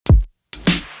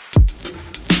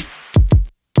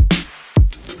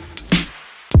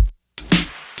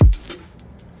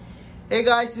Hey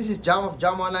guys, this is Jam of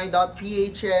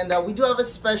jamonline.ph, and we do have a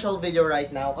special video right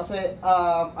now kasi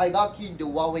I got here the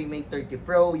Huawei Mate 30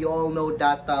 Pro. You all know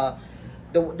that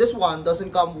this one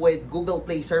doesn't come with Google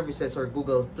Play services or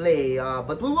Google Play,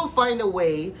 but we will find a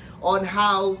way on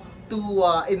how to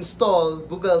install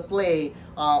Google Play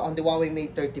on the Huawei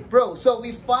Mate 30 Pro. So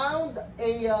we found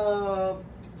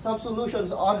some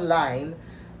solutions online.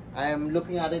 I'm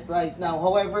looking at it right now.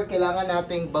 However, kailangan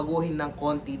nating baguhin ng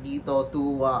konti dito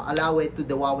to allow it to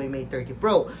the Huawei Mate 30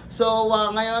 Pro. So,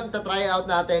 ngayon, tatry out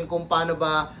natin kung paano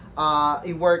ba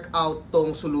i-work out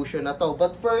tong solution na to.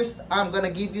 But first, I'm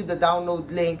gonna give you the download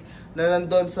link na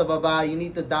nandun sa baba. You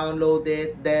need to download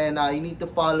it. Then, you need to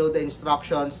follow the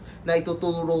instructions na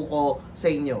ituturo ko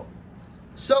sa inyo.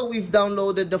 So, we've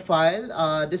downloaded the file.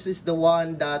 This is the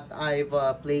one that I've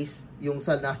placed yung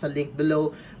nasa link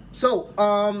below. So,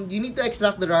 you need to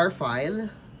extract the RAR file.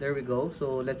 There we go.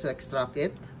 So, let's extract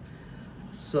it.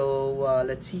 So,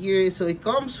 let's see here. So, it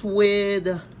comes with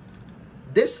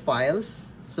these files.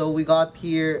 So, we got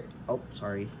here... Oh,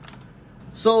 sorry.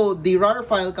 So, the RAR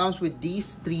file comes with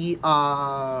these three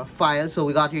files. So,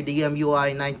 we got here the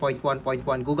EMUI 9.1.1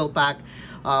 Google Pack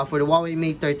for the Huawei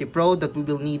Mate 30 Pro that we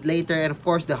will need later. And, of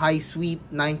course, the HiSuite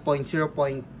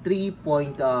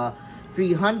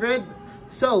 9.0.3.300.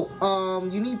 So,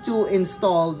 you need to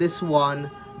install this one,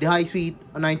 the HiSuite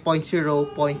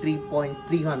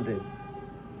 9.0.3.300.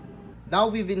 Now,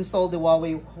 we've installed the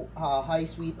Huawei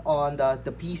HiSuite on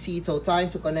the PC. So, time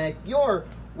to connect your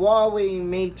Huawei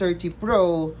Mate 30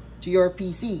 Pro to your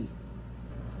PC.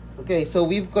 Okay, so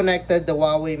we've connected the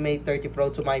Huawei Mate 30 Pro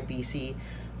to my PC.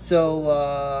 So,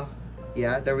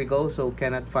 yeah, there we go. So,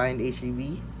 cannot find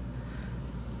HDB.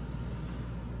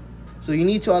 So you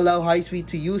need to allow HiSuite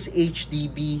to use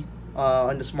HDB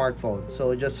on the smartphone.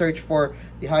 So just search for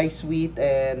the HiSuite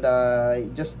and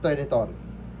just turn it on.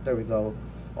 There we go.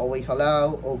 Always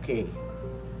allow. Okay.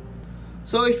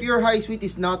 So if your HiSuite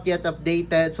is not yet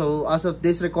updated, so as of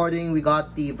this recording, we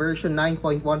got the version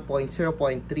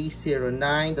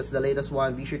 9.1.0.309. That's the latest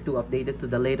one. Be sure to update it to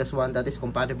the latest one that is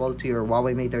compatible to your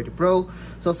Huawei Mate 30 Pro.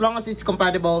 So as long as it's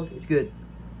compatible, it's good.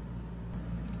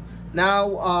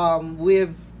 Now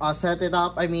we've set it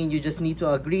up. I mean, you just need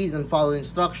to agree and follow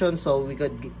instructions. So we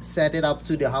could set it up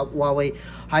to the Huawei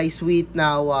HiSuite.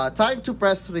 Now, time to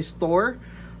press restore.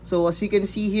 So as you can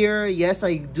see here, yes,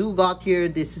 I do got here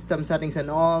the system settings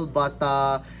and all, but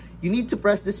you need to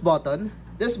press this button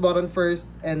first,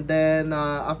 and then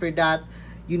after that,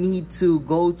 you need to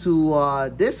go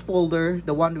to this folder,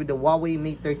 the one with the Huawei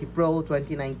Mate 30 Pro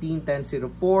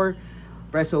 2019-1004.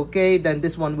 Press OK, then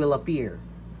this one will appear.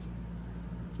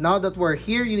 Now that we're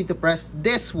here, you need to press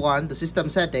this one, the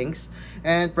system settings,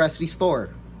 and press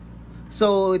restore.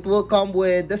 So it will come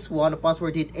with this one, a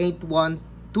password hit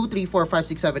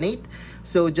 81234567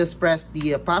 So just press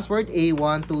the password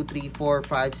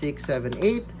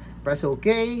A12345678. Press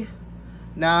OK.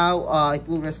 Now it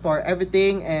will restore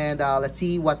everything, and let's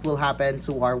see what will happen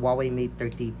to our Huawei Mate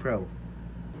 30 Pro.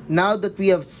 Now that we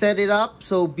have set it up,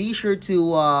 so be sure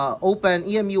to open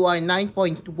EMUI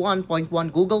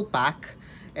 9.1.1 Google Pack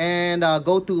and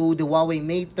go to the Huawei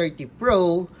Mate 30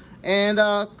 Pro, and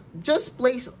just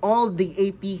place all the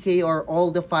APK or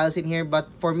all the files in here. But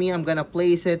for me, I'm gonna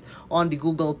place it on the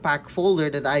Google Pack folder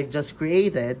that I just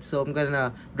created. So I'm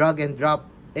gonna drag and drop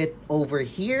it over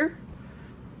here.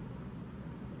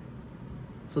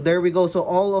 So there we go. So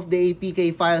all of the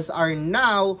APK files are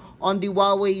now on the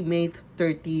Huawei Mate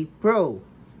 30 Pro.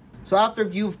 So after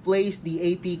you've placed the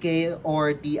APK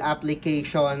or the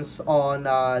applications on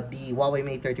the Huawei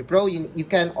Mate 30 Pro, you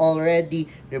can already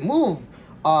remove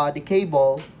the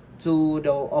cable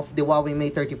of the Huawei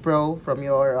Mate 30 Pro from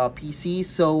your PC.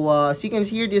 So as you can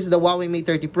see here, this is the Huawei Mate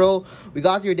 30 Pro. We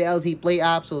got here the LZ Play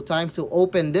app. So time to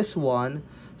open this one.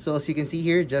 So as you can see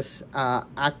here, just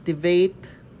activate,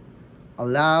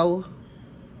 allow.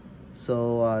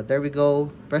 So there we go.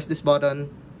 Press this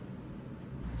button.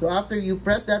 So after you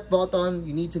press that button,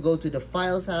 you need to go to the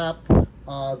Files app,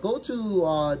 go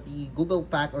to the Google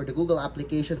Pack or the Google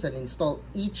applications, and install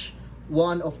each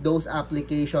one of those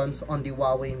applications on the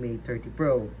Huawei Mate 30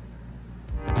 Pro.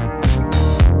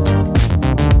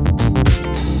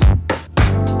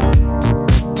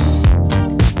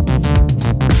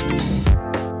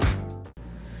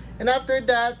 And after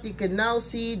that, you can now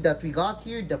see that we got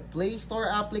here the Play Store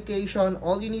application.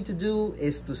 All you need to do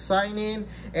is to sign in.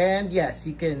 And yes,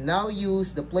 you can now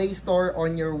use the Play Store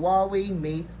on your Huawei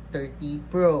Mate 30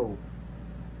 Pro.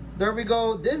 There we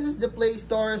go. This is the Play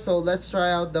Store. So let's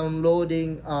try out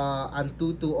downloading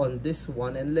Antutu on this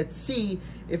one. And let's see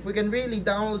if we can really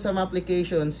download some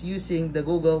applications using the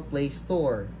Google Play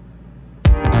Store.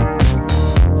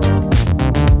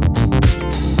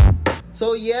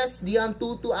 So yes, the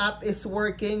Antutu app is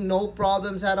working, no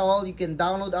problems at all. You can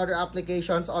download other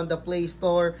applications on the Play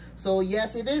Store. So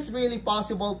yes, it is really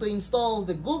possible to install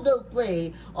the Google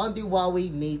Play on the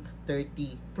Huawei Mate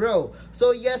 30 Pro.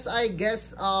 So yes, I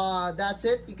guess that's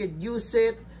it. You could use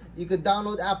it. You could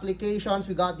download applications.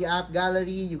 We got the app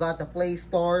gallery. You got the Play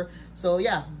Store. So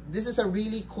yeah, this is a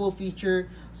really cool feature.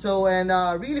 So and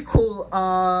really cool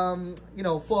you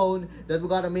know, phone that we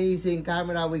got amazing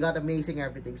camera. We got amazing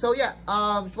everything. So yeah,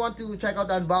 if you want to check out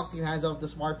the unboxing hands of the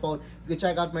smartphone, you can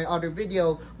check out my other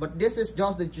video. But this is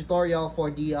just the tutorial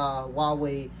for the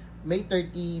Huawei Mate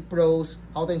 30 Pros,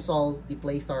 how to install the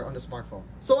Play Store on the smartphone.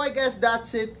 So I guess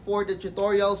that's it for the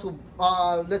tutorial. So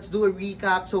let's do a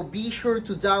recap. So be sure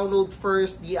to download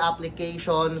first the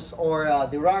applications or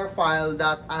the RAR file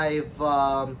that I've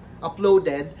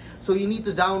uploaded. So you need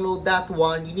to download that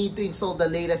one. You need to install the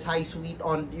latest HiSuite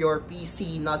on your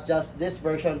PC, not just this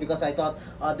version, because I thought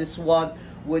this one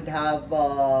would have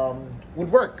would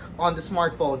work on the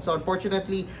smartphone. So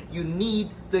unfortunately, you need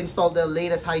to install the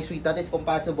latest HiSuite that is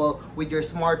compatible with your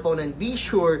smartphone, and be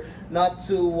sure not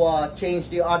to change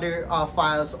the other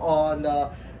files on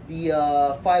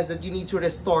the files that you need to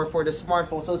restore for the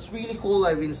smartphone. So it's really cool.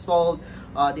 I've installed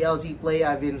the LG Play.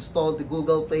 I've installed the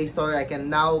Google Play Store. I can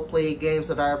now play games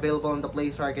that are available on the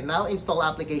Play Store. I can now install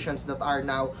applications that are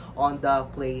now on the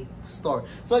Play Store.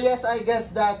 So yes, I guess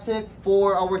that's it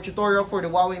for our tutorial for the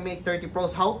Huawei Mate 30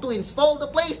 Pros, how to install the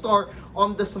Play Store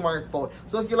on the smartphone.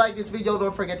 So if you like this video,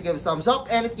 don't forget to give us a thumbs up.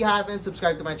 And if you haven't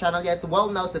subscribed to my channel yet, well,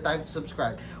 now's the time to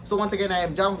subscribe. So once again, I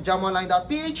am Jam of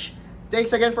jamonline.ph.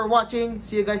 Thanks again for watching.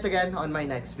 See you guys again on my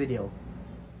next video.